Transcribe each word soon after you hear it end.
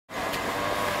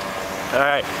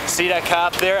Alright, see that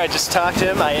cop there? I just talked to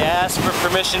him. I asked for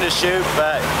permission to shoot,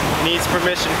 but he needs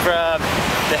permission from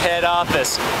the head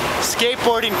office.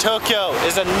 Skateboarding Tokyo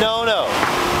is a no-no.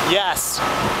 Yes,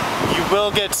 you will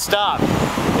get stopped.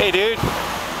 Hey dude,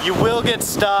 you will get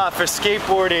stopped for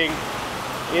skateboarding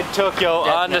in Tokyo.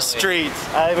 Definitely. On the streets.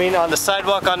 I mean on the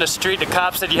sidewalk on the street. The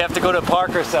cop said you have to go to a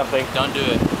park or something. Don't do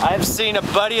it. I've seen a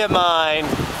buddy of mine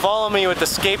follow me with the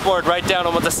skateboard right down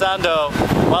on Montesando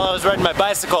while I was riding my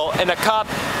bicycle, and a cop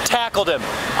tackled him.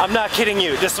 I'm not kidding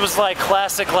you. This was like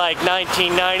classic like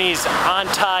 1990s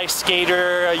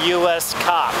anti-skater US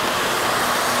cop.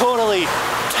 Totally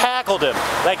tackled him.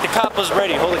 Like the cop was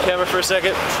ready. Hold the camera for a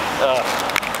second.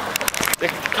 The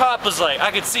cop was like,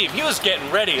 I could see him, he was getting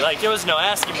ready, like there was no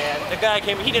asking, man. The guy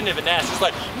came, he didn't even ask, he's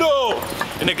like, no!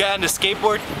 And the guy on the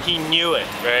skateboard, he knew it,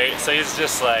 right? So he's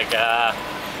just like,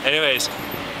 anyways,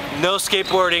 no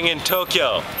skateboarding in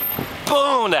Tokyo.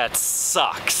 Boom, that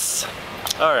sucks.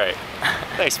 All right,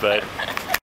 thanks bud.